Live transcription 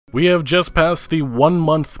We have just passed the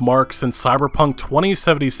 1-month mark since Cyberpunk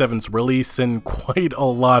 2077's release, and quite a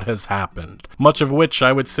lot has happened, much of which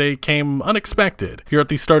I would say came unexpected. Here at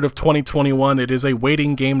the start of 2021, it is a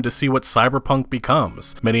waiting game to see what Cyberpunk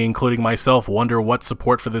becomes. Many, including myself, wonder what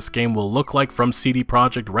support for this game will look like from CD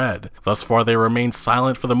Projekt Red. Thus far, they remain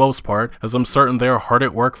silent for the most part, as I'm certain they are hard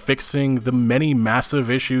at work fixing the many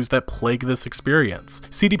massive issues that plague this experience.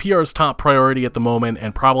 CDPR's top priority at the moment,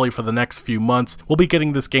 and probably for the next few months, will be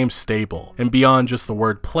getting this game stable, and beyond just the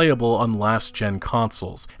word playable on last-gen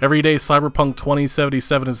consoles. Every day Cyberpunk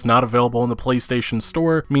 2077 is not available in the PlayStation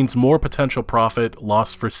Store means more potential profit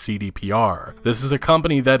lost for CDPR. This is a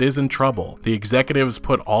company that is in trouble. The executives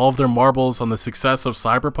put all of their marbles on the success of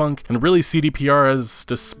Cyberpunk, and really CDPR has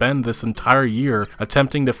to spend this entire year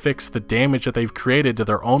attempting to fix the damage that they've created to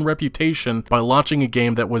their own reputation by launching a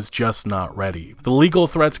game that was just not ready. The legal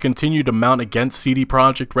threats continue to mount against CD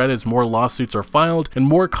Projekt Red as more lawsuits are filed and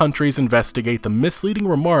more countries investigate the misleading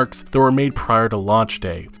remarks that were made prior to launch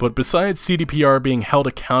day. But besides CDPR being held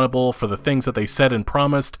accountable for the things that they said and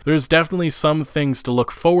promised, there's definitely some things to look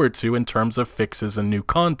forward to in terms of fixes and new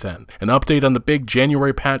content. An update on the big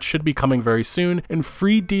January patch should be coming very soon, and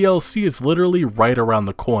free DLC is literally right around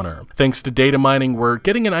the corner. Thanks to data mining, we're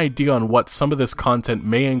getting an idea on what some of this content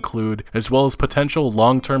may include, as well as potential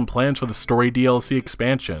long-term plans for the story DLC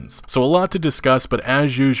expansions. So a lot to discuss, but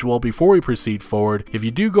as usual, before we proceed forward, if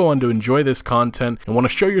you do go on to enjoy this content and want to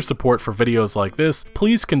show your support for videos like this,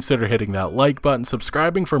 please consider hitting that like button,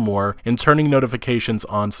 subscribing for more, and turning notifications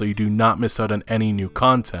on so you do not miss out on any new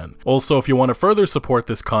content. Also, if you want to further support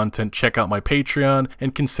this content, check out my Patreon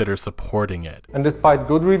and consider supporting it. And despite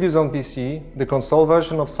good reviews on PC, the console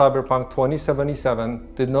version of Cyberpunk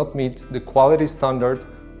 2077 did not meet the quality standard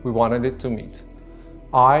we wanted it to meet.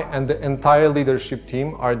 I and the entire leadership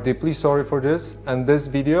team are deeply sorry for this, and this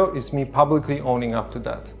video is me publicly owning up to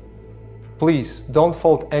that. Please don't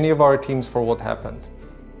fault any of our teams for what happened.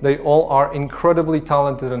 They all are incredibly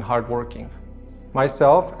talented and hardworking.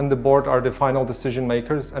 Myself and the board are the final decision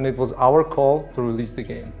makers, and it was our call to release the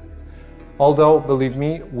game. Although, believe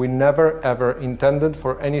me, we never ever intended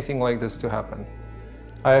for anything like this to happen.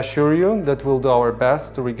 I assure you that we'll do our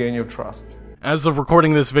best to regain your trust. As of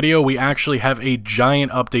recording this video, we actually have a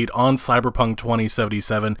giant update on Cyberpunk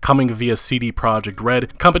 2077 coming via CD Projekt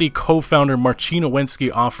Red. Company co-founder Marcin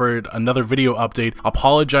Nowinski offered another video update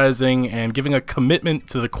apologizing and giving a commitment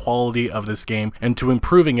to the quality of this game and to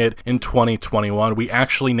improving it in 2021. We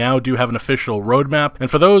actually now do have an official roadmap,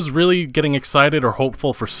 and for those really getting excited or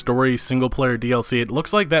hopeful for story single-player DLC, it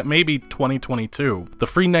looks like that may be 2022. The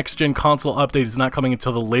free next-gen console update is not coming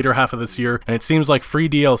until the later half of this year, and it seems like free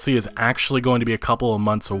DLC is actually going to be a couple of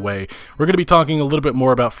months away. We're going to be talking a little bit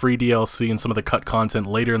more about free DLC and some of the cut content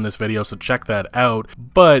later in this video, so check that out.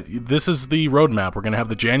 But this is the roadmap. We're going to have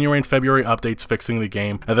the January and February updates fixing the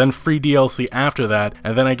game, and then free DLC after that,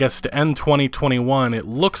 and then I guess to end 2021, it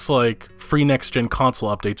looks like free next-gen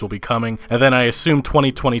console updates will be coming, and then I assume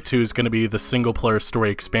 2022 is going to be the single-player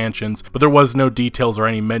story expansions, but there was no details or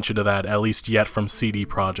any mention of that, at least yet, from CD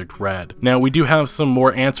Projekt Red. Now, we do have some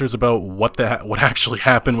more answers about what actually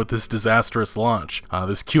happened with this disastrous launch.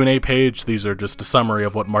 This Q&A page, these are just a summary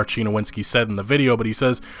of what Marcin Nowinski said in the video, but he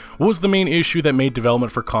says, what was the main issue that made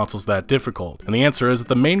development for consoles that difficult? And the answer is that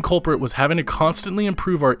the main culprit was having to constantly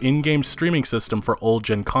improve our in-game streaming system for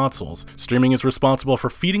old-gen consoles. Streaming is responsible for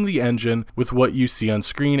feeding the engine with what you see on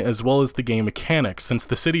screen, as well as the game mechanics. Since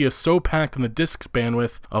the city is so packed and the disk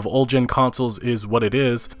bandwidth of old-gen consoles is what it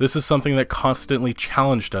is, this is something that constantly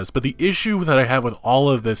challenged us. But the issue that I have with all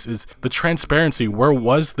of this is the transparency. Where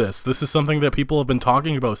was this? This is something that people have been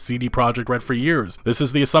talking about CD Projekt Red for years. This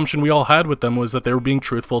is the assumption we all had with them, was that they were being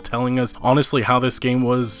truthful, telling us honestly how this game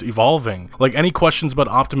was evolving. Like, any questions about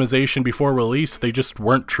optimization before release, they just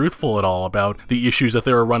weren't truthful at all about the issues that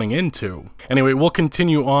they were running into. Anyway, we'll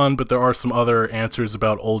continue on, but there are some other answers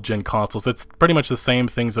about old gen consoles. It's pretty much the same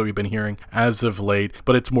things that we've been hearing as of late,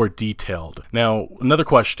 but it's more detailed. Now, another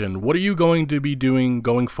question, what are you going to be doing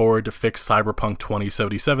going forward to fix Cyberpunk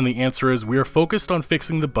 2077? The answer is we are focused on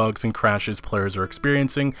fixing the bugs and crashes players are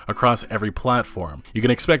experiencing across every platform. You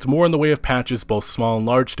can expect more in the way of patches, both small and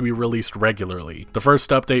large, to be released regularly. The first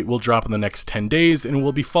update will drop in the next 10 days and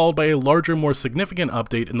will be followed by a larger, more significant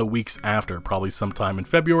update in the weeks after, probably sometime in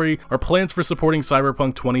February. Our plans for supporting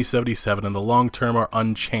Cyberpunk 2077 in the long term are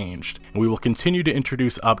unchanged, and we will continue to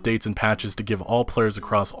introduce updates and patches to give all players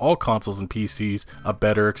across all consoles and PCs a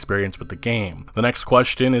better experience with the game. The next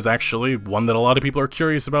question is actually one that a lot of people are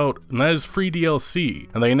curious about, and that is free DLC,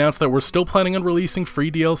 and they announced that we're we're still planning on releasing free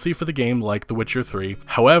DLC for the game like The Witcher 3.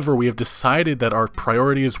 However, we have decided that our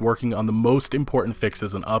priority is working on the most important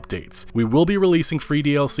fixes and updates. We will be releasing free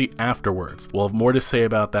DLC afterwards. We'll have more to say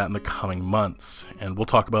about that in the coming months, and we'll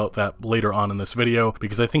talk about that later on in this video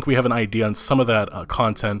because I think we have an idea on some of that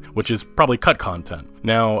content, which is probably cut content.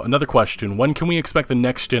 Now, another question, when can we expect the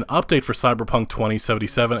next-gen update for Cyberpunk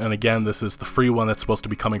 2077? And again, this is the free one that's supposed to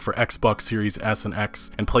be coming for Xbox Series S and X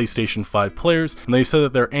and PlayStation 5 players, and they said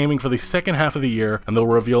that they're aiming for the second half of the year, and they'll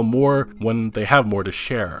reveal more when they have more to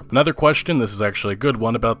share. Another question, this is actually a good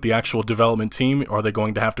one, about the actual development team. Are they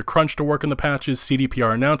going to have to crunch to work on the patches?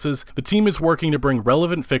 CDPR announces the team is working to bring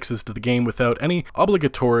relevant fixes to the game without any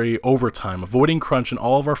obligatory overtime. Avoiding crunch in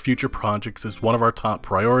all of our future projects is one of our top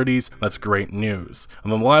priorities. That's great news.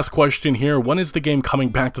 And then the last question here, when is the game coming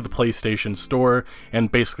back to the PlayStation Store? And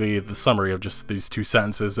basically the summary of just these two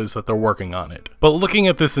sentences is that they're working on it. But looking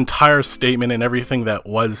at this entire statement and everything that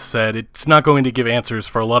was said, it's not going to give answers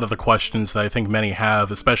for a lot of the questions that I think many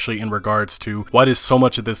have, especially in regards to why does so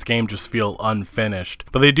much of this game just feel unfinished.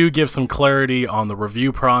 But they do give some clarity on the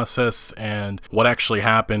review process and what actually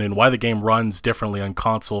happened and why the game runs differently on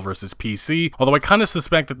console versus PC, although I kind of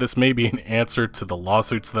suspect that this may be an answer to the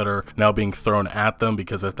lawsuits that are now being thrown at them,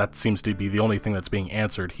 because that seems to be the only thing that's being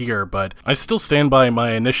answered here. But I still stand by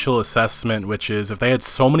my initial assessment, which is if they had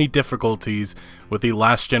so many difficulties with the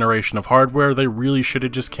last generation of hardware, they really should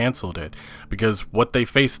have just canceled it, because what they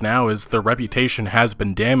face now is their reputation has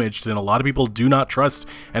been damaged, and a lot of people do not trust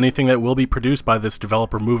anything that will be produced by this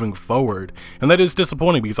developer moving forward. And that is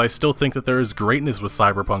disappointing, because I still think that there is greatness with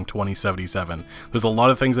Cyberpunk 2077. There's a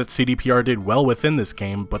lot of things that CDPR did well within this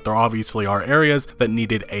game, but there obviously are areas that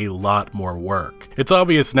needed a lot more work. It's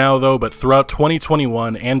obvious now though, but throughout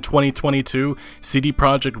 2021 and 2022, CD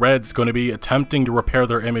Projekt Red's going to be attempting to repair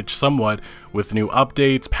their image somewhat with new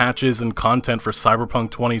updates, patches, and content for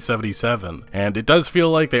Cyberpunk 2077. And it does feel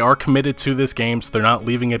like they are committed to this game, so they're not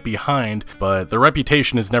leaving it behind, but their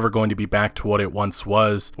reputation is never going to be back to what it once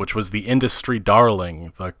was, which was the industry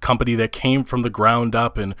darling, the company that came from the ground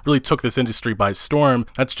up and really took this industry by storm.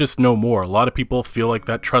 That's just no more. A lot of people feel like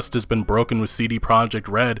that trust has been broken with CD Projekt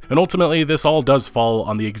Red, and ultimately this all does fall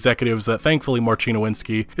on the executives that thankfully Marcin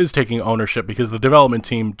Nowinski is taking ownership, because the development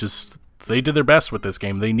team they did their best with this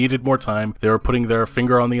game. They needed more time. They were putting their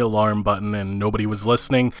finger on the alarm button and nobody was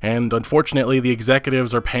listening, and unfortunately the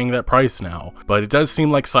executives are paying that price now. But it does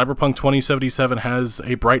seem like Cyberpunk 2077 has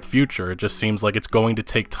a bright future. It just seems like it's going to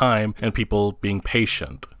take time and people being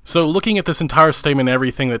patient. So looking at this entire statement and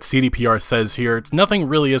everything that CDPR says here, it's nothing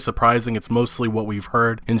really is surprising. It's mostly what we've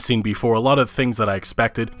heard and seen before, a lot of things that I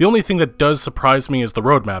expected. The only thing that does surprise me is the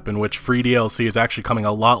roadmap, in which free DLC is actually coming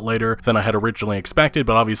a lot later than I had originally expected,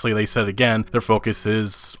 but obviously they said again, their focus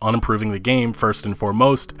is on improving the game first and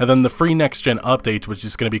foremost, and then the free next-gen update, which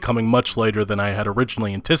is going to be coming much later than I had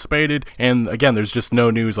originally anticipated. And again, there's just no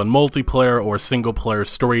news on multiplayer or single-player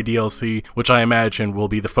story DLC, which I imagine will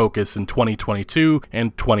be the focus in 2022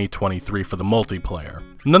 and 2023 for the multiplayer.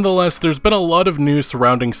 Nonetheless, there's been a lot of news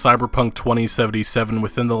surrounding Cyberpunk 2077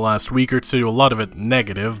 within the last week or two, a lot of it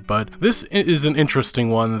negative, but this is an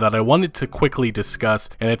interesting one that I wanted to quickly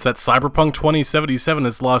discuss, and it's that Cyberpunk 2077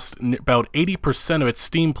 has lost about 80% of its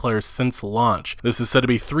Steam players since launch. This is said to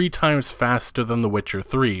be 3 times faster than The Witcher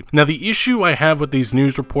 3. Now, the issue I have with these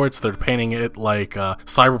news reports that are painting it like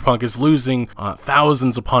Cyberpunk is losing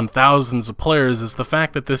thousands upon thousands of players is the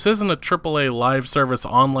fact that this isn't a AAA live service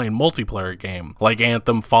online multiplayer game like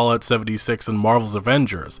Anthem, Fallout 76, and Marvel's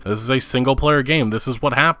Avengers. This is a single-player game. This is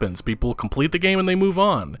what happens. People complete the game and they move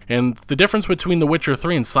on. And the difference between The Witcher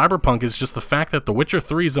 3 and Cyberpunk is just the fact that The Witcher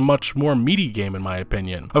 3 is a much more meaty game in my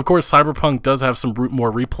opinion. Of course, Cyberpunk does have some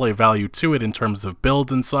more replay value to it in terms of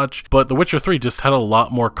builds and such, but The Witcher 3 just had a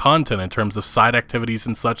lot more content in terms of side activities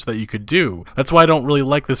and such that you could do. That's why I don't really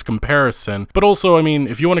like this comparison. But also, I mean,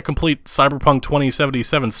 if you want to complete Cyberpunk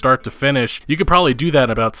 2077 start to finish, you could probably do that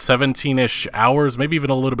in about 17-ish hours, maybe even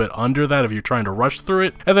a little bit under that if you're trying to rush through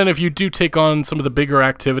it. And then if you do take on some of the bigger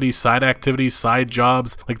activities, side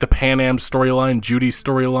jobs, like the Pan Am storyline, Judy's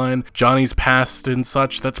storyline, Johnny's past and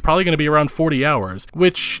such, that's probably going to be around 40 hours,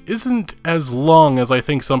 which isn't as long as I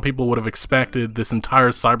think some people would have expected this entire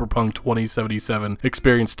Cyberpunk 2077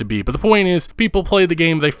 experience to be. But the point is, people played the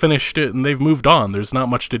game, they finished it, and they've moved on. There's not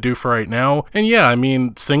much to do for right now. And yeah, I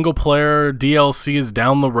mean, single player DLC is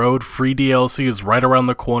down the road, free DLC is right around around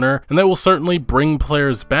the corner, and that will certainly bring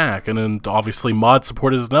players back. And then obviously mod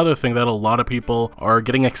support is another thing that a lot of people are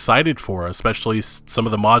getting excited for, especially some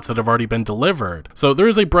of the mods that have already been delivered. So there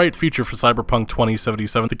is a bright future for Cyberpunk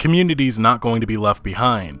 2077. The community is not going to be left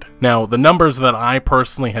behind. Now, the numbers that I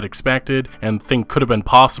personally had expected and think could have been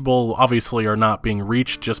possible obviously are not being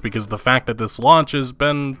reached, just because of the fact that this launch has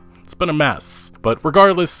been a mess. But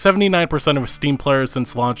regardless, 79% of Steam players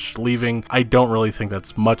since launch leaving. I don't really think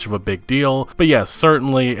that's much of a big deal. But yes,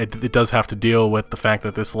 certainly it does have to deal with the fact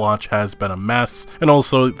that this launch has been a mess, and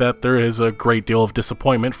also that there is a great deal of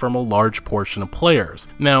disappointment from a large portion of players.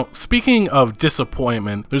 Now, speaking of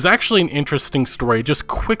disappointment, there's actually an interesting story I just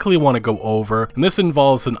quickly want to go over, and this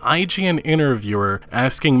involves an IGN interviewer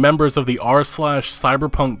asking members of the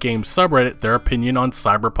r/Cyberpunk game subreddit their opinion on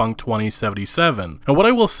Cyberpunk 2077. And what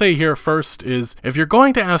I will say here first is, if you're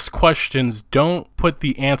going to ask questions, don't put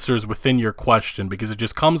the answers within your question, because it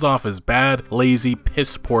just comes off as bad, lazy,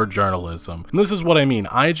 piss-poor journalism. And this is what I mean.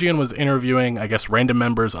 IGN was interviewing, I guess, random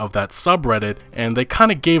members of that subreddit, and they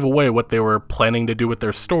kind of gave away what they were planning to do with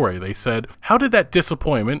their story. They said, "How did that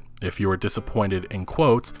disappointment, if you were disappointed in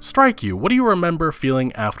quotes, strike you? What do you remember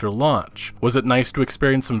feeling after launch? Was it nice to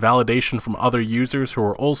experience some validation from other users who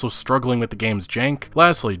are also struggling with the game's jank?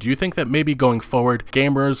 Lastly, do you think that maybe going forward,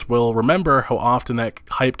 gamers will remember how often that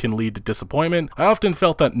hype can lead to disappointment? I often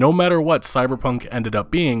felt that no matter what Cyberpunk ended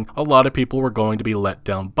up being, a lot of people were going to be let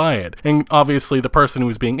down by it." And obviously the person who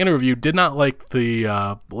was being interviewed did not like the,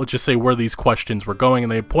 let's just say, where these questions were going,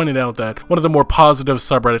 and they pointed out that one of the more positive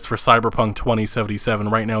subreddits for Cyberpunk 2077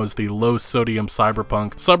 right now is the Low Sodium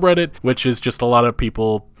Cyberpunk subreddit, which is just a lot of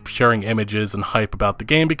people sharing images and hype about the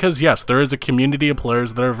game, because yes, there is a community of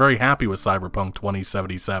players that are very happy with Cyberpunk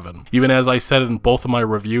 2077. Even as I said in both of my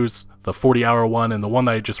reviews, the 40-hour one and the one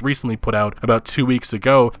that I just recently put out about 2 weeks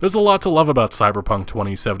ago, there's a lot to love about Cyberpunk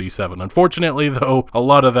 2077. Unfortunately, though, a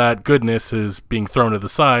lot of that goodness is being thrown to the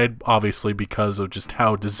side, obviously because of just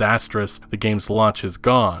how disastrous the game's launch has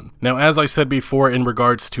gone. Now, as I said before, in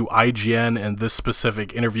regards to IGN and this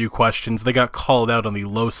specific interview questions, they got called out on the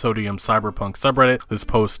Low Sodium Cyberpunk subreddit. This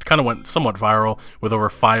post kind of went somewhat viral with over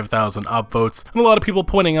 5,000 upvotes, and a lot of people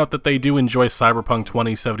pointing out that they do enjoy Cyberpunk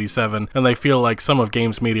 2077, and they feel like some of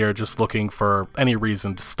games media are just looking for any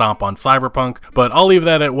reason to stomp on Cyberpunk. But I'll leave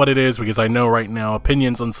that at what it is, because I know right now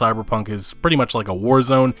opinions on Cyberpunk is pretty much like a war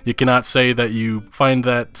zone. You cannot say that you find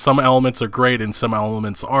that some elements are great and some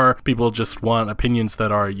elements are. People just want opinions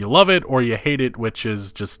that are you love it or you hate it, which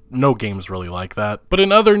is just no game's really like that. But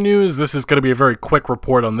in other news, this is going to be a very quick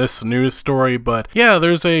report on this news story, but yeah,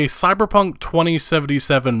 there's a Cyberpunk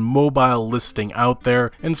 2077 mobile listing out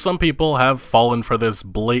there, and some people have fallen for this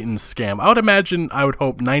blatant scam. I would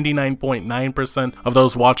hope 99.9% of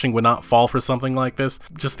those watching would not fall for something like this.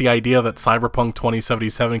 Just the idea that Cyberpunk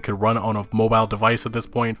 2077 could run on a mobile device at this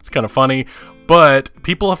point, it's kind of funny. But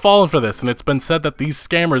people have fallen for this, and it's been said that these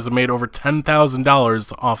scammers have made over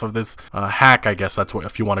 $10,000 off of this hack, I guess that's what,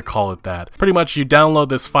 if you want to call it that. Pretty much you download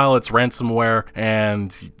this file, it's ransomware,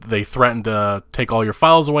 and they threaten to take all your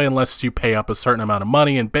files away unless you pay up a certain amount of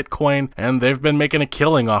money in Bitcoin, and they've been making a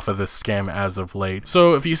killing off of this scam as of late.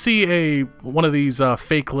 So if you see one of these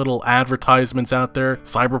fake little advertisements out there,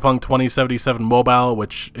 Cyberpunk 2077 mobile,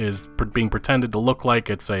 which is being pretended to look like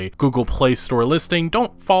it's a Google Play Store listing,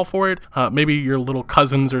 don't fall for it. Maybe your little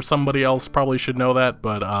cousins or somebody else probably should know that,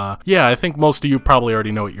 but yeah, I think most of you probably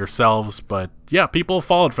already know it yourselves, but yeah, people have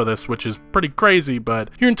fallen for this, which is pretty crazy. But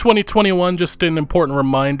here in 2021, just an important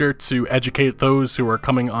reminder to educate those who are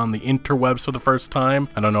coming on the interwebs for the first time.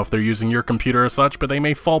 I don't know if they're using your computer or such, but they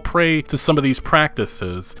may fall prey to some of these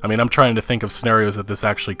practices. I mean, I'm trying to think of scenarios that this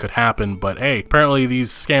actually could happen, but hey, apparently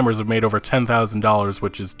these scammers have made over $10,000,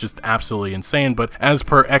 which is just absolutely insane. But as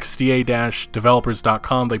per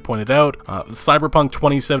xda-developers.com, they pointed out, the Cyberpunk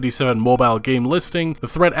 2077 mobile game listing, the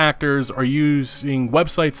threat actors are using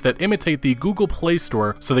websites that imitate the Google Play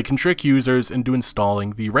Store so they can trick users into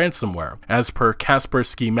installing the ransomware. As per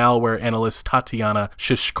Kaspersky malware analyst Tatiana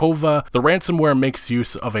Shishkova, the ransomware makes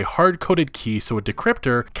use of a hard-coded key so a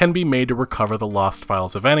decryptor can be made to recover the lost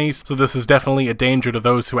files of any. So this is definitely a danger to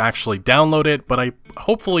those who actually download it, but I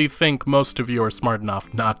hopefully think most of you are smart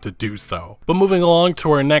enough not to do so. But moving along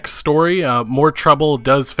to our next story, more trouble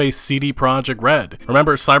does face CD Projekt Red.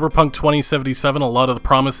 Remember, Cyberpunk 2077, a lot of the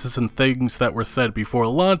promises and things that were said before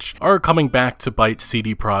launch are coming back back to bite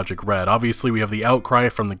CD Projekt Red. Obviously, we have the outcry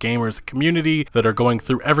from the gamers community that are going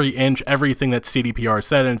through every inch, everything that CDPR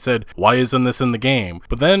said, and said, why isn't this in the game?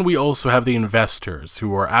 But then we also have the investors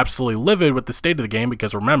who are absolutely livid with the state of the game,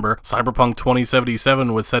 because remember, Cyberpunk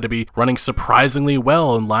 2077 was said to be running surprisingly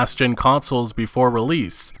well in last-gen consoles before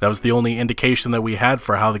release. That was the only indication that we had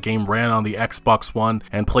for how the game ran on the Xbox One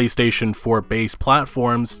and PlayStation 4 base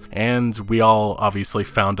platforms, and we all obviously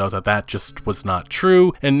found out that that just was not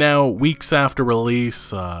true. And now, weeks after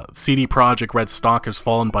release, CD Projekt Red stock has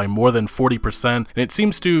fallen by more than 40%, and it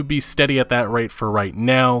seems to be steady at that rate for right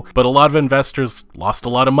now. But a lot of investors lost a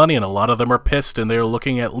lot of money, and a lot of them are pissed, and they're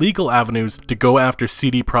looking at legal avenues to go after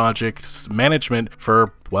CD Projekt's management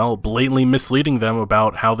for, well, blatantly misleading them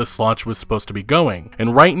about how this launch was supposed to be going.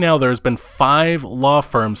 And right now there's been 5 law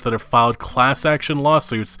firms that have filed class action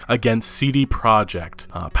lawsuits against CD Projekt.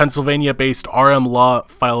 Pennsylvania-based RM Law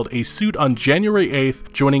filed a suit on January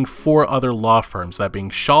 8th, joining 4 other law firms, that being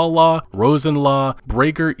Shaw Law, Rosen Law,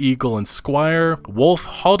 Brager, Eagle, and Squire, Wolf,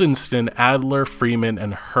 Haldenstein, Adler, Freeman,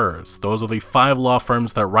 and Hers. Those are the 5 law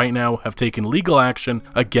firms that right now have taken legal action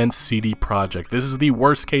against CD Projekt. This is the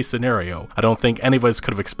worst case scenario. I don't think any of us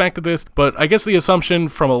could have expected this, but I guess the assumption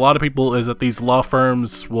from a lot of people is that these law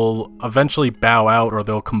firms will eventually bow out, or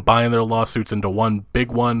they'll combine their lawsuits into one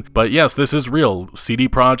big one. But yes, this is real. CD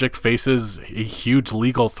Projekt faces a huge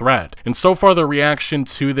legal threat. And so far the reaction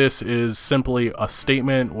to this is simply a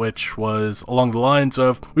statement which was along the lines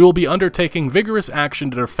of, we will be undertaking vigorous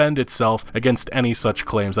action to defend itself against any such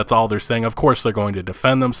claims. That's all they're saying. Of course they're going to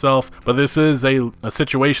defend themselves, but this is a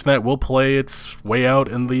situation that will play its way out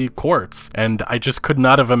in the courts. And I just could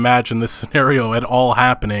not have imagined this scenario at all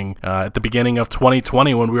happening at the beginning of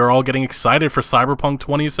 2020, when we were all getting excited for Cyberpunk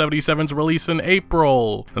 2077's release in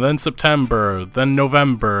April, and then September, then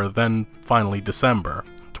November, then finally December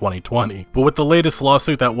 2020. But with the latest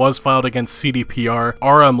lawsuit that was filed against CDPR,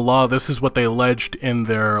 RM Law, this is what they alleged in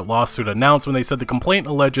their lawsuit announcement. They said the complaint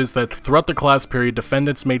alleges that throughout the class period,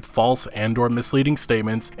 defendants made false and/or misleading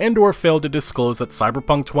statements and/or failed to disclose that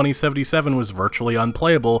Cyberpunk 2077 was virtually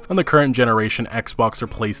unplayable on the current generation Xbox or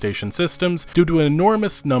PlayStation systems due to an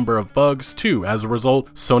enormous number of bugs too. As a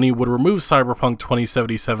result, Sony would remove Cyberpunk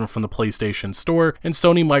 2077 from the PlayStation Store, and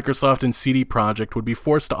Sony, Microsoft, and CD Projekt would be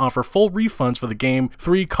forced to offer full refunds for the game.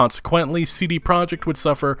 Consequently, CD Projekt would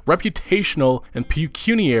suffer reputational and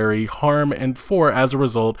pecuniary harm, and as a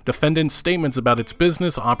result, defendants' statements about its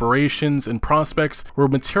business operations and prospects were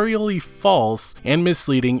materially false and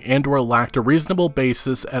misleading and/or lacked a reasonable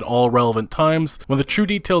basis at all relevant times. When the true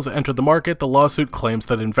details entered the market, the lawsuit claims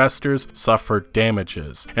that investors suffered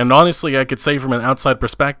damages. And honestly, I could say from an outside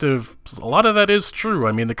perspective, a lot of that is true.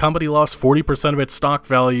 I mean, the company lost 40% of its stock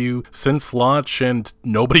value since launch, and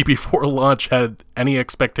nobody before launch had any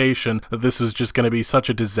expectation that this was just going to be such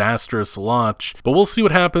a disastrous launch. But we'll see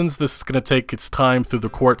what happens. This is going to take its time through the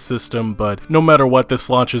court system, but no matter what, this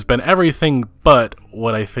launch has been everything but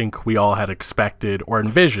what I think we all had expected or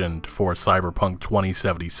envisioned for Cyberpunk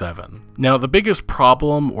 2077. Now, the biggest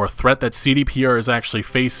problem or threat that CDPR is actually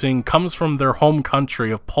facing comes from their home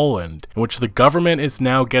country of Poland, in which the government is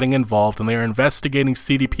now getting involved, and they are investigating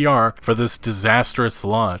CDPR for this disastrous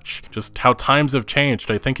launch. Just how times have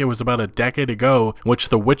changed. I think it was about a decade ago in which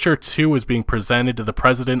The Witcher 2 was being presented to the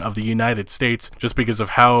President of the United States just because of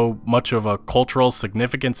how much of a cultural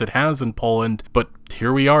significance it has in Poland, but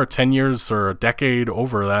here we are 10 years or a decade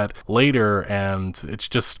over that later, and it's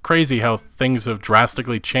just crazy how things have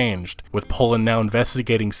drastically changed, with Poland now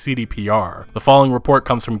investigating CDPR. The following report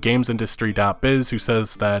comes from GamesIndustry.biz, who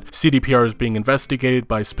says that CDPR is being investigated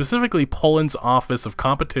by specifically Poland's Office of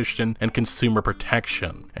Competition and Consumer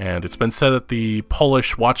Protection. And it's been said that the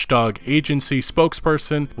Polish watchdog agency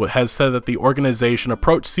spokesperson has said that the organization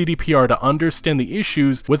approached CDPR to understand the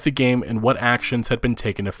issues with the game and what actions had been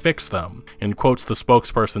taken to fix them. In quotes, the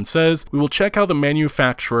spokesperson says, "We will check how the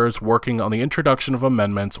manufacturer is working on the introduction of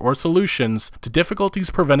amendments or solutions to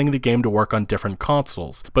difficulties preventing the game to work on different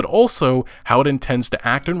consoles, but also how it intends to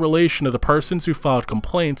act in relation to the persons who filed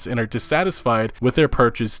complaints and are dissatisfied with their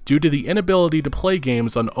purchase due to the inability to play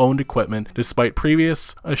games on owned equipment despite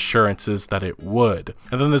previous assurances that it would."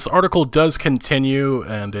 And then this article does continue,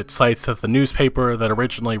 and it cites that the newspaper that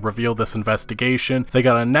originally revealed this investigation, they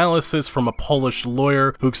got analysis from a Polish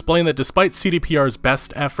lawyer who explained that despite CDPR's CDPR's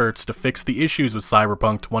best efforts to fix the issues with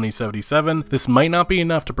Cyberpunk 2077, this might not be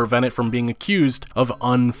enough to prevent it from being accused of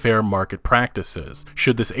unfair market practices.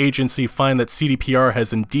 Should this agency find that CDPR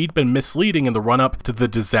has indeed been misleading in the run-up to the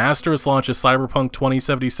disastrous launch of Cyberpunk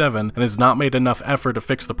 2077 and has not made enough effort to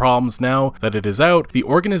fix the problems now that it is out, the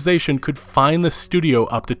organization could fine the studio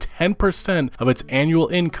up to 10% of its annual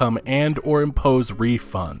income and or impose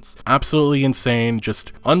refunds. Absolutely insane,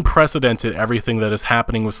 just unprecedented everything that is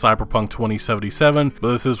happening with Cyberpunk 2077,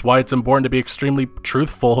 but this is why it's important to be extremely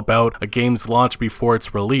truthful about a game's launch before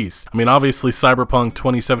its release. I mean, obviously Cyberpunk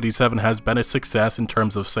 2077 has been a success in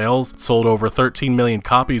terms of sales, sold over 13 million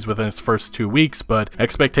copies within its first 2 weeks, but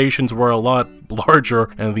expectations were a lot larger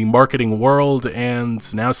in the marketing world,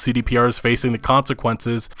 and now CDPR is facing the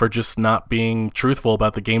consequences for just not being truthful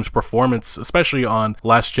about the game's performance, especially on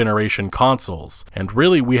last generation consoles. And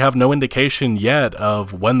really, we have no indication yet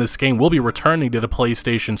of when this game will be returning to the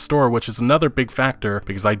PlayStation Store, which is another big factor,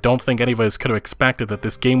 because I don't think any of us could have expected that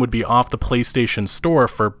this game would be off the PlayStation Store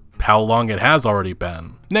for how long it has already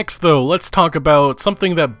been. Next though, let's talk about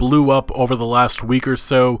something that blew up over the last week or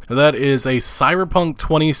so, and that is a Cyberpunk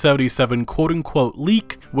 2077 quote-unquote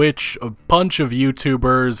leak, which a bunch of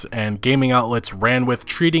YouTubers and gaming outlets ran with,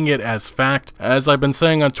 treating it as fact. As I've been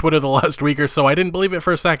saying on Twitter the last week or so, I didn't believe it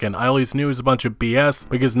for a second. I always knew it was a bunch of BS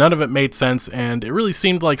because none of it made sense, and it really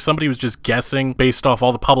seemed like somebody was just guessing based off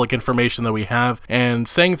all the public information that we have and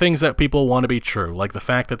saying things that people want to be true, like the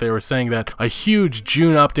fact that they were saying that a huge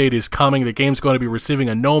June update is coming, the game's going to be receiving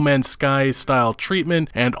a No Man's Sky style treatment,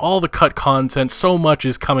 and all the cut content, so much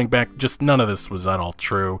is coming back. Just none of this was at all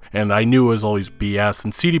true, and I knew it was always BS.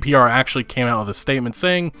 And CDPR actually came out with a statement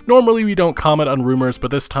saying, normally we don't comment on rumors,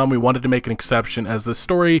 but this time we wanted to make an exception as this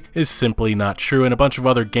story is simply not true. And a bunch of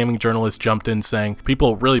other gaming journalists jumped in saying,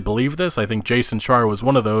 people really believe this? I think Jason Schreier was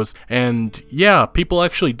one of those, and yeah, people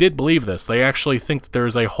actually did believe this. They actually think that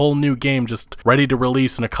there's a whole new game just ready to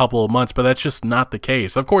release in a couple of months, but that's just not the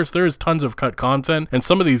case. Of course, there is tons of cut content, and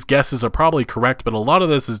some of these guesses are probably correct, but a lot of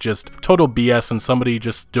this is just total BS and somebody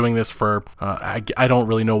just doing this for, I don't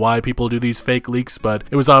really know why people do these fake leaks, but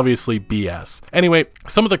it was obviously BS. Anyway,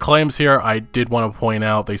 some of the claims here I did want to point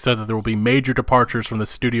out. They said that there will be major departures from the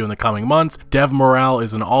studio in the coming months, dev morale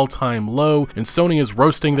is an all-time low, and Sony is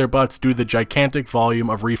roasting their butts due to the gigantic volume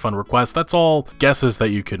of refund requests. That's all guesses that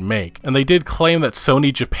you could make. And they did claim that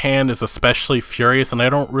Sony Japan is especially furious, and I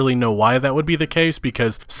don't really know why that would be the case,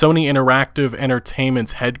 because Sony Interactive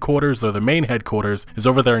Entertainment's headquarters, or the main headquarters, is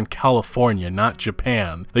over there in California, not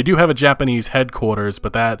Japan. They do have a Japanese headquarters,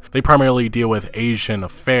 but that they primarily deal with Asian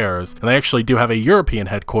affairs, and they actually do have a European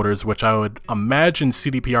headquarters, which I would imagine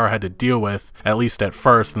CDPR had to deal with, at least at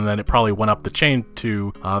first, and then it probably went up the chain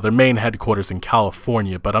to their main headquarters in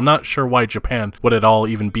California. But I'm not sure why Japan would at all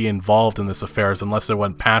even be involved in this affairs unless it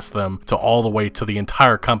went past them to all the way to the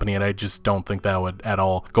entire company, and I just don't think that would at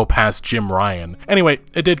all go past Jim Ryan. Anyway,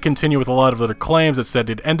 it did continue with a lot of other claims. It said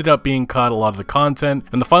it ended up being cut, a lot of the content,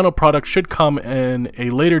 and the final product should come in a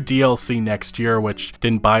later DLC next year, which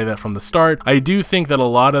didn't buy that from the start. I do think that a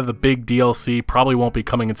lot of the big DLC probably won't be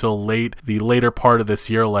coming until the later part of this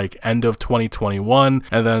year, like end of 2021,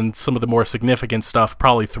 and then some of the more significant stuff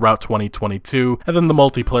probably throughout 2022, and then the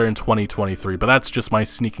multiplayer in 2023, but that's just my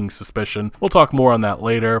sneaking suspicion. We'll talk more on that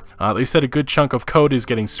later. They said a good chunk of code is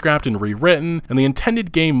getting scrapped and rewritten, and the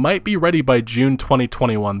intended game might be ready by June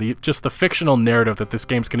 2021. Just the fictional narrative that this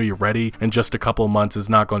game's going to be ready in just a couple of months is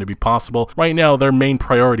not going to be possible. Right now, their main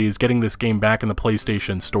priority is getting this game back in the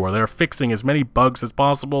PlayStation Store. They're fixing as many bugs as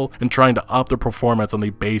possible and trying to up the performance on the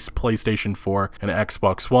base PlayStation 4 and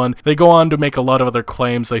Xbox One. They go on to make a lot of other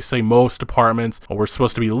claims. They say most departments were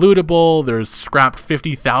supposed to be lootable. There's scrapped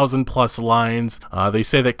 50,000 plus lines. They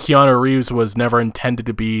say that Keanu Reeves was never intended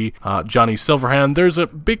to be Johnny Silverhand. There's a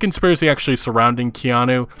big conspiracy actually surrounding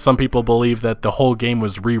Keanu. Some people believe that the whole game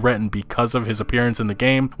was rewritten because of his appearance in the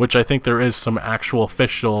game, which I think there is some actual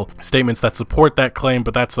official statements that support that claim,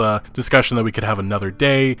 but that's a discussion that we could have another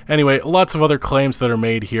day. Anyway, lots of other claims that are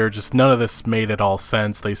made here, just none of this made at all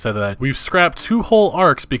sense. They said that we've scrapped 2 whole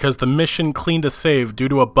arcs because the mission cleaned a save due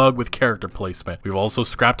to a bug with character placement. We've also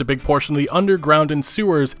scrapped a big portion of the underground and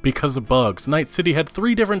sewers because of bugs. Night City had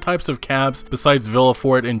 3 different types of cabs besides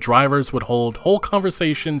Villafort, and drivers would hold whole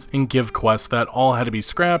conversations and give quests that all had to be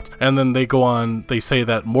scrapped. And then they go on, they say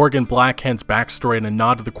that Morgan Blackhand's backstory backstory and a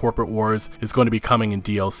nod to the corporate wars is going to be coming in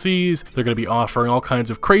DLCs. They're going to be offering all kinds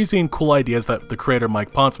of crazy and cool ideas that the creator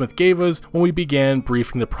Mike Pondsmith gave us when we began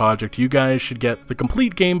briefing the project. You guys should get the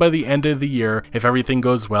complete game by the end of the year if everything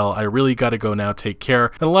goes well. I really gotta go now, take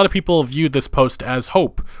care. And a lot of people viewed this post as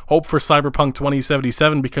hope for Cyberpunk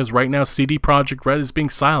 2077, because right now CD Projekt Red is being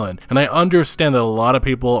silent, and I understand that a lot of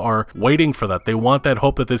people are waiting for that. They want that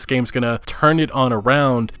hope that this game's gonna turn it on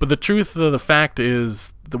around, but the truth of the fact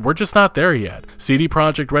is we're just not there yet. CD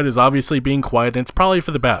Projekt Red is obviously being quiet, and it's probably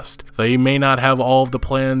for the best. They may not have all of the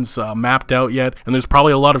plans mapped out yet, and there's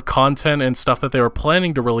probably a lot of content and stuff that they were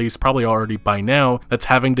planning to release probably already by now that's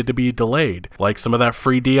having to be delayed. Like some of that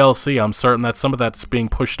free DLC, I'm certain that some of that's being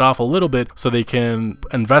pushed off a little bit so they can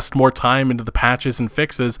invest more time into the patches and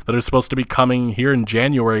fixes that are supposed to be coming here in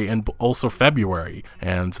January and also February.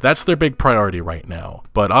 And that's their big priority right now.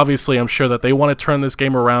 But obviously I'm sure that they want to turn this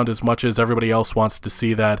game around as much as everybody else wants to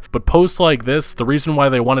see that. But posts like this, the reason why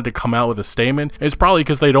they wanted to come out with a statement is probably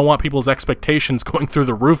because they don't want people's expectations going through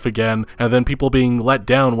the roof again, and then people being let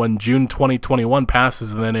down when June 2021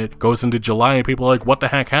 passes and then it goes into July and people are like, what the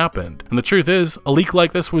heck happened? And the truth is, a leak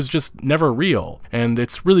like this was just never real, and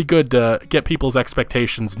it's really good to get people's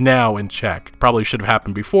expectations now in check. Probably should have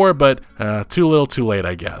happened before, but too little too late,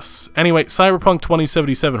 I guess. Anyway, Cyberpunk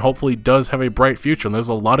 2077 hopefully does have a bright future, and there's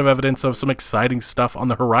a lot of evidence of some exciting stuff on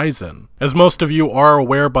the horizon. As most of you are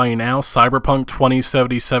aware by now, Cyberpunk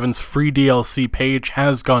 2077's free DLC page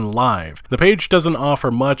has gone live. The page doesn't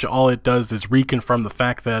offer much. All it does is reconfirm the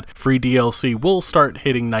fact that free DLC will start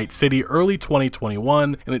hitting Night City early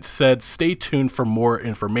 2021, and it said stay tuned for more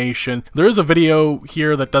information. There is a video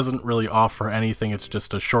here that doesn't really offer anything. It's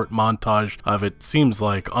just a short montage of, it seems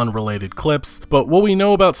like, unrelated clips. But what we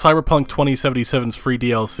know about Cyberpunk 2077's free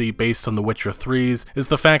DLC based on The Witcher 3's is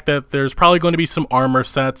the fact that there's probably going to be some armor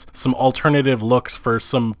sets, some alternative looks for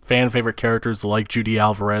some fan favorite characters like Judy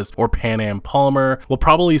Alvarez or Panam Palmer. We'll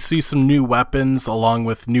probably see some new weapons along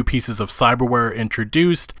with new pieces of cyberware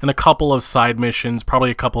introduced, and a couple of side missions,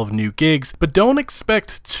 probably a couple of new gigs, but don't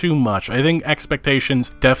expect too much. I think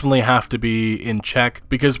expectations definitely have to be in check,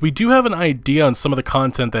 because we do have an idea on some of the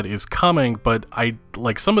content that is coming, but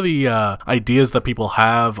like some of the ideas that people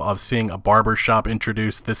have of seeing a barbershop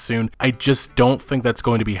introduced this soon, I just don't think that's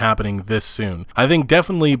going to be happening this soon. I think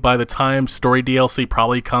definitely by the time story DLC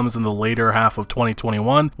probably comes in the later half of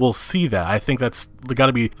 2021, we'll see that. I think that's got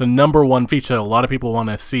to be the #1 feature that a lot of people want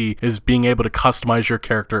to see, is being able to customize your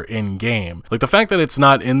character in game. Like the fact that it's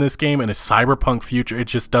not in this game in a Cyberpunk future, it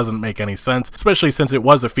just doesn't make any sense, especially since it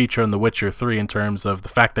was a feature in The Witcher 3 in terms of the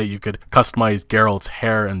fact that you could customize Geralt's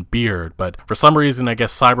hair and beard, but for some reason I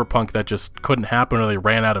guess Cyberpunk that just couldn't happen, or they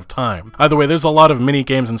ran out of time. Either way, there's a lot of mini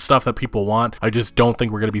games and stuff that people want. I just don't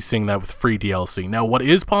think we're going to be seeing that with free DLC. Now what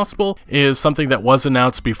is possible is something that was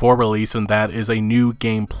announced before release, and that is a new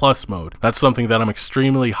Game Plus mode. That's something that I'm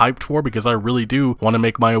extremely hyped for, because I really do want to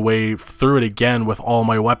make my way through it again with all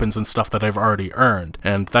my weapons and stuff that I've already earned,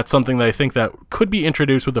 and that's something that I think that could be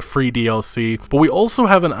introduced with the free DLC. But we also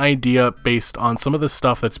have an idea based on some of the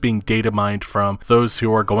stuff that's being data mined from those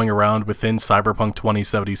who are going around within Cyberpunk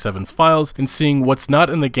 2077's files and seeing what's not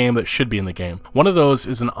in the game that should be in the game. One of those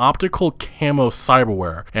is an optical camo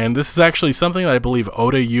cyberware, and this is actually something that I believe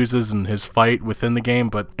Oda uses in his fight within the game.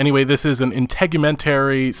 But anyway, this is an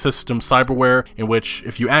integumentary system cyberware in which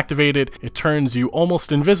if you activate it, it turns you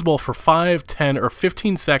almost invisible for 5, 10, or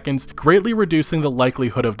 15 seconds, greatly reducing the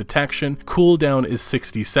likelihood of detection. Cooldown is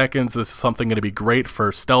 60 seconds. This is something going to be great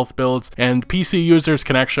for stealth builds, and PC users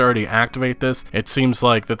can actually already activate this. It seems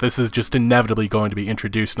like that this is just inevitably going to be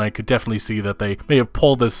introduced, and I could definitely see that they may have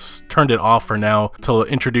turned it off for now to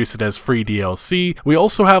introduce it as free DLC. We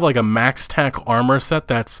also have like a max tac armor set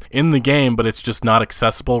that's in the game, but it's just not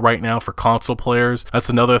accessible right now for console players. That's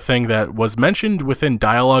another thing that was mentioned within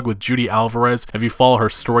dialogue with Judy Alvarez. If you follow her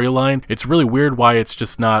storyline, it's really weird why it's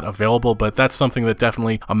just not available, but that's something that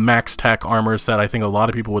definitely a max tac armor set. I think a lot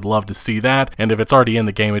of people would love to see that, and if it's already in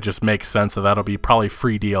the game, it just makes sense that that'll be probably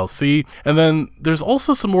free DLC. And then there's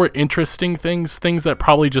also some more interesting things that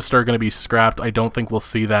probably just are going to be scrapped. I don't think we'll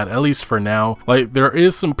see that, at least for now. Like, there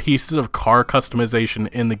is some pieces of car customization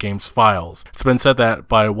in the game's files. It's been said that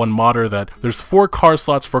by one modder that there's 4 car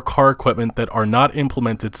slots for car equipment that are not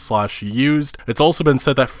implemented / used. It's also been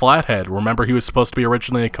said that Flathead, remember he was supposed to be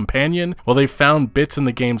originally a companion? Well, they found bits in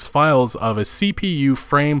the game's files of a CPU,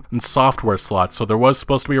 frame, and software slot, so there was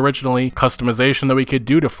supposed to be originally customization that we could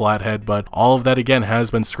do to Flathead, but all of that again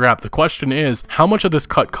has been scrapped. The question is, how much of this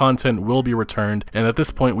cut content will be returned? And at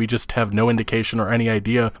this point we just have no indication or any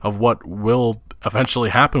idea of what will eventually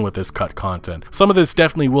happen with this cut content. Some of this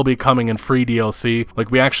definitely will be coming in free DLC.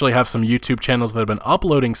 Like, we actually have some YouTube channels that have been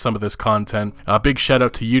uploading some of this content. A big shout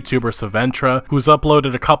out to YouTuber Saventra, who's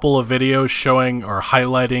uploaded a couple of videos showing or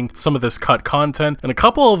highlighting some of this cut content, and a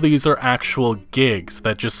couple of these are actual gigs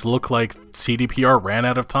that just look like CDPR ran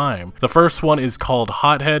out of time. The first one is called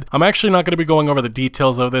Hothead. I'm actually not going to be going over the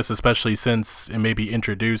details of this, especially since it may be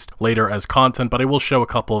introduced later as content, but I will show a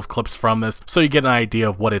couple of clips from this so you get an idea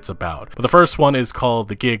of what it's about. But the first one is called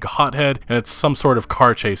the gig Hothead, and it's some sort of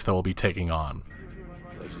car chase that we'll be taking on.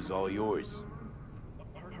 Pleasure's all yours.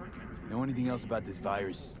 Know anything else about this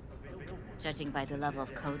virus? Judging by the level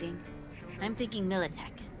of coding, I'm thinking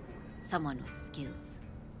Militech. Someone with skills.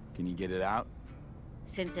 Can you get it out?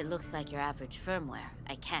 Since it looks like your average firmware,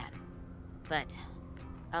 I can. But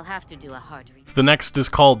I'll have to do a hard read. The next is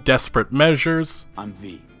called Desperate Measures. I'm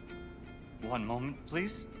V. One moment,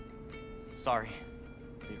 please. Sorry.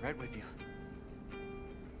 Be right with you.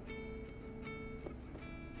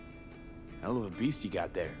 Hell of a beast you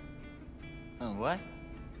got there. Oh, what?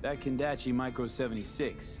 That Kendachi Micro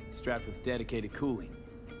 76, strapped with dedicated cooling.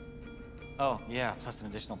 Oh, yeah, plus an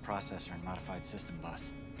additional processor and modified system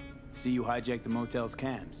bus. See you hijacked the motel's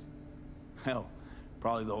cams. Hell,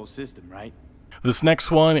 probably the whole system, right? This next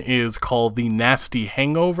one is called The Nasty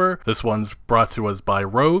Hangover. This one's brought to us by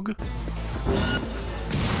Rogue.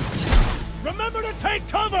 Remember to take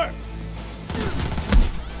cover!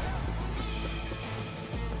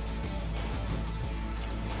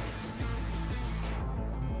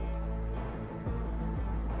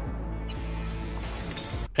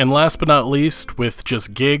 And last but not least, with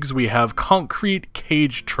just gigs, we have Concrete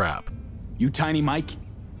Cage Trap. You Tiny Mike?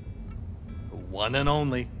 The one and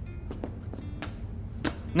only.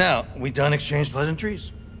 Now, we done exchange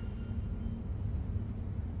pleasantries?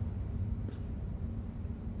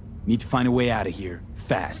 Need to find a way out of here,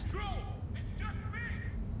 fast.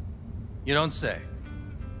 You don't say.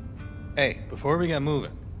 Hey, before we get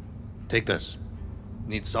moving, take this.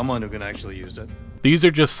 Need someone who can actually use it. These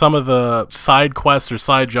are just some of the side quests or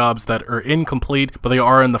side jobs that are incomplete, but they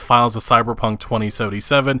are in the files of Cyberpunk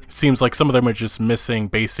 2077. It seems like some of them are just missing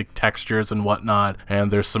basic textures and whatnot,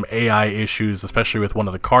 and there's some AI issues, especially with one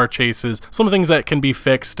of the car chases. Some things that can be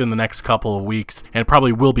fixed in the next couple of weeks, and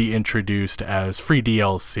probably will be introduced as free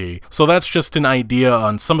DLC. So that's just an idea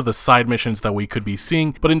on some of the side missions that we could be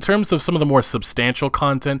seeing, but in terms of some of the more substantial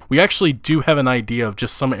content, we actually do have an idea of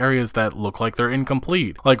just some areas that look like they're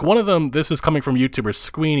incomplete. Like one of them, this is coming from YouTuber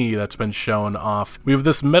Squeeny, that's been shown off. We have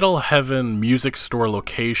this Metal Heaven music store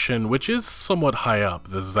location, which is somewhat high up.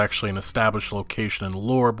 This is actually an established location in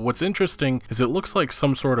lore, but what's interesting is it looks like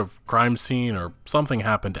some sort of crime scene or something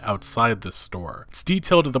happened outside this store. It's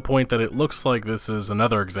detailed to the point that it looks like this is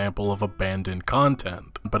another example of abandoned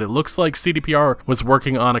content. But it looks like CDPR was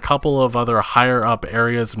working on a couple of other higher up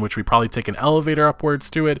areas in which we probably take an elevator upwards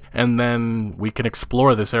to it, and then we can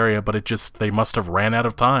explore this area, but they must have ran out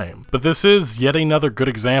of time. But this is yet another good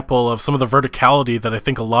example of some of the verticality that I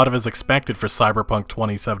think a lot of us expected for Cyberpunk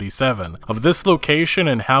 2077. Of this location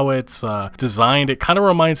and how it's designed, it kind of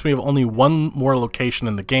reminds me of only one more location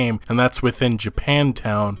in the game, and that's within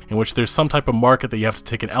Japantown, in which there's some type of market that you have to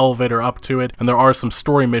take an elevator up to it, and there are some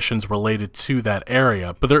story missions related to that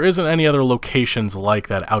area, but there isn't any other locations like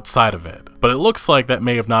that outside of it. But it looks like that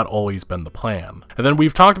may have not always been the plan. And then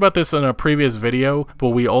we've talked about this in a previous video, but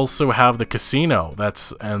we also have the casino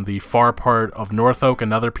that's in the far part of North Oak,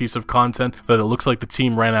 another piece of content that it looks like the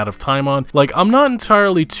team ran out of time on. Like, I'm not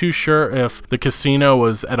entirely too sure if the casino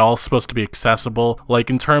was at all supposed to be accessible, like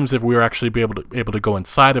in terms of we were actually able to go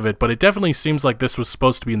inside of it, but it definitely seems like this was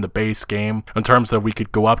supposed to be in the base game in terms of we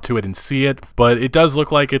could go up to it and see it, but it does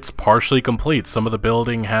look like it's partially complete. Some of the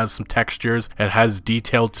building has some textures, it has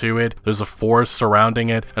detail to it, there's a forest surrounding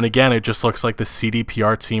it, and again, it just looks like the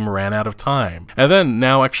CDPR team ran out of time. And then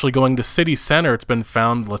now actually going to City Center, it's been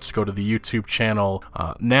found, let's go to the YouTube channel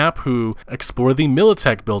Nap, who explore the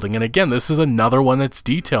Militech building, and again, this is another one that's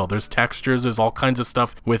detailed. There's textures, there's all kinds of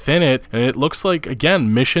stuff within it, and it looks like,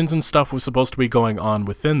 again, missions and stuff was supposed to be going on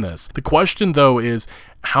within this. The question though is,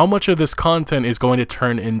 how much of this content is going to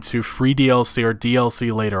turn into free DLC or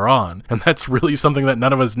DLC later on? And that's really something that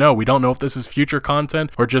none of us know. We don't know if this is future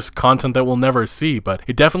content or just content that we'll never see, but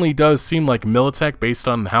it definitely does seem like Militech, based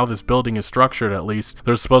on how this building is structured at least,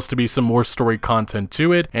 there's supposed to be some more story content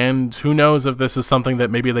to it, and who knows if this is something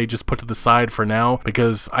that maybe they just put to the side for now,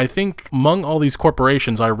 because I think among all these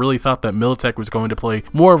corporations, I really thought that Militech was going to play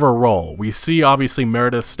more of a role. We see obviously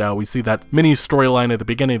Meredith Stout, we see that mini storyline at the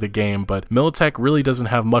beginning of the game, but Militech really doesn't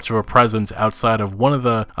have much of a presence outside of one of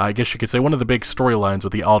the, I guess you could say, one of the big storylines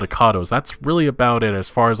with the Aldecados. That's really about it as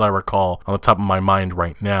far as I recall on the top of my mind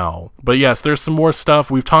right now. But yes, there's some more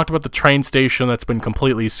stuff. We've talked about the train station that's been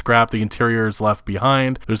completely scrapped. The interior is left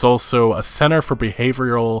behind. There's also a center for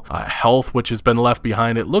behavioral health, which has been left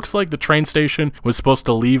behind. It looks like the train station was supposed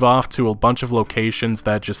to leave off to a bunch of locations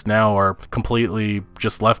that just now are completely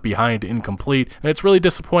just left behind, incomplete, and it's really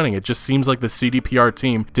disappointing. It just seems like the CDPR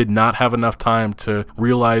team did not have enough time to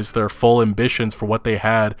realize their full ambitions for what they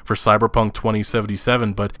had for Cyberpunk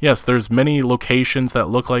 2077. But yes, there's many locations that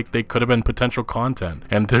look like they could have been potential content,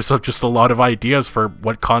 and there's just a lot of ideas for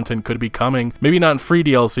what content could be coming. Maybe not in free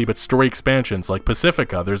DLC, but story expansions like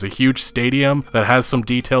Pacifica. There's a huge stadium that has some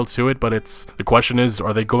detail to it, but the question is,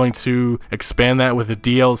 are they going to expand that with a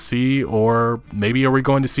DLC, or maybe are we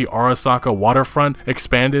going to see Arasaka Waterfront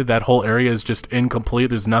expanded? That whole area is just incomplete.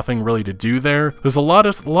 There's nothing really to do there. There's a lot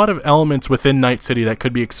of elements within Night City that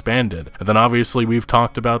could be expanded. And then obviously we've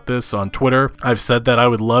talked about this on Twitter. I've said that I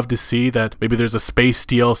would love to see that maybe there's a space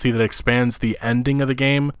DLC that expands the ending of the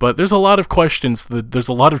game, but there's a lot of questions. There's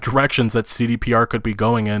a lot of directions that CDPR could be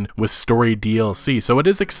going in with story DLC. So it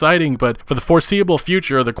is exciting, but for the foreseeable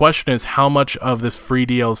future, the question is how much of this free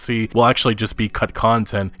DLC will actually just be cut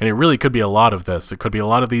content. And it really could be a lot of this. It could be a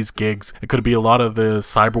lot of these gigs. It could be a lot of the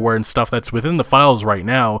cyberware and stuff that's within the files right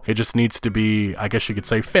now. It just needs to be, I guess you could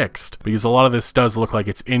say, fixed, because a lot of this does look like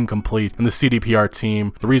it's incomplete. And the CDPR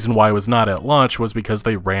team, the reason why it was not at launch was because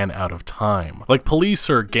they ran out of time. Like police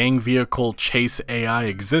or gang vehicle chase AI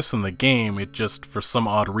exists in the game, it just for some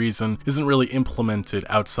odd reason isn't really implemented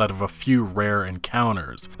outside of a few rare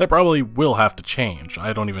encounters. That probably will have to change.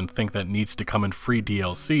 I don't even think that needs to come in free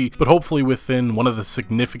DLC, but hopefully within one of the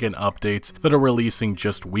significant updates that are releasing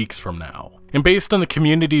just weeks from now. And based on the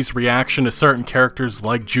community's reaction to certain characters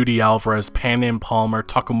like Judy Alvarez, Panam Palmer,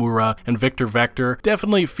 Takamura, and Victor Vector,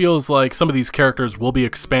 definitely feels like some of these characters will be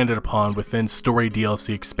expanded upon within story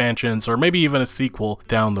DLC expansions, or maybe even a sequel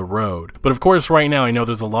down the road. But of course right now I know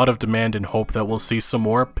there's a lot of demand and hope that we'll see some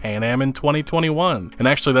more Panam in 2021. And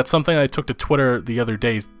actually that's something I took to Twitter the other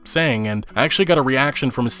day saying, and I actually got a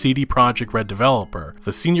reaction from a CD Projekt Red developer,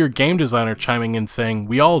 the senior game designer chiming in saying,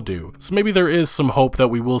 "We all do." So maybe there is some hope that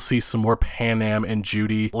we will see some more Panam and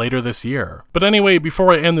Judy later this year. But anyway,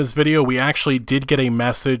 before I end this video, we actually did get a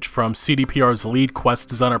message from CDPR's lead quest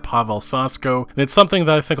designer Pavel Sasko, and it's something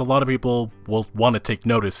that I think a lot of people will want to take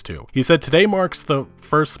notice to. He said, "Today marks the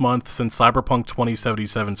first month since Cyberpunk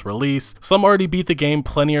 2077's release. Some already beat the game,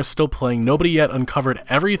 plenty are still playing, nobody yet uncovered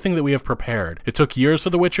everything that we have prepared. It took years for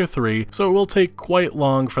The Witcher 3, so it will take quite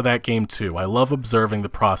long for that game too. I love observing the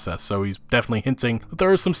process." So he's definitely hinting that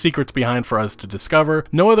there are some secrets behind for us to discover.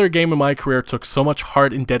 "No other game in my career took so much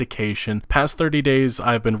heart and dedication. Past 30 days,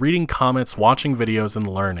 I've been reading comments, watching videos, and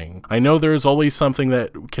learning. I know there is always something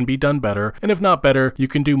that can be done better, and if not better, you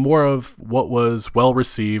can do more of what was well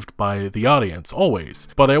received by the audience, always.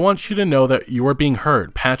 But I want you to know that you are being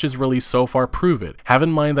heard. Patches released so far prove it. Have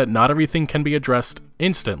in mind that not everything can be addressed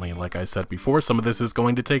instantly. Like I said before, some of this is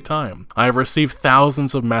going to take time. I have received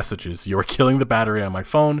thousands of messages. You are killing the battery on my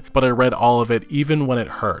phone, but I read all of it even when it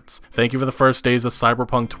hurts. Thank you for the first days of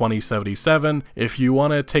Cyberpunk 2077. If you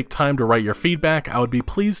want to take time to write your feedback, I would be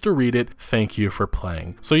pleased to read it. Thank you for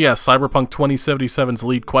playing." So yes, Cyberpunk 2077's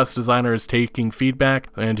lead quest designer is taking feedback,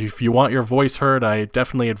 and if you want your voice heard, I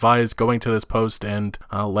definitely advise going to this post and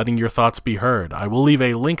letting your thoughts be heard. I will leave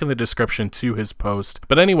a link in the description to his post.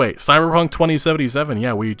 But anyway, Cyberpunk 2077,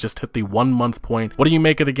 yeah, we just hit the 1 month point. What do you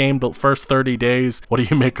make of the game the first 30 days? What do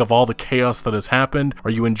you make of all the chaos that has happened? Are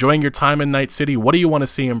you enjoying your time in Night City? What do you want to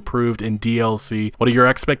see improved in DLC? What are your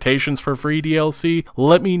expectations for free DLC?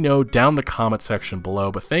 Let me know down the comment section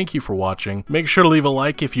below, but thank you for watching. Make sure to leave a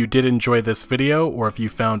like if you did enjoy this video, or if you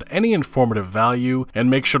found any informative value, and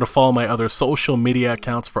make sure to follow my other social media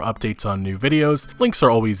accounts for updates on new videos. Links are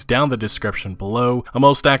always down the description below. I'm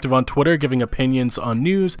most active on Twitter, giving opinions on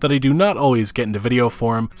news that I do not always get into video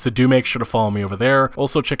form, so do make sure to follow me over there.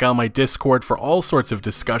 Also check out my Discord for all sorts of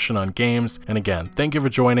discussion on games, and again, thank you for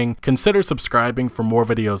joining. Consider subscribing for more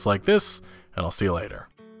videos like this, and I'll see you later.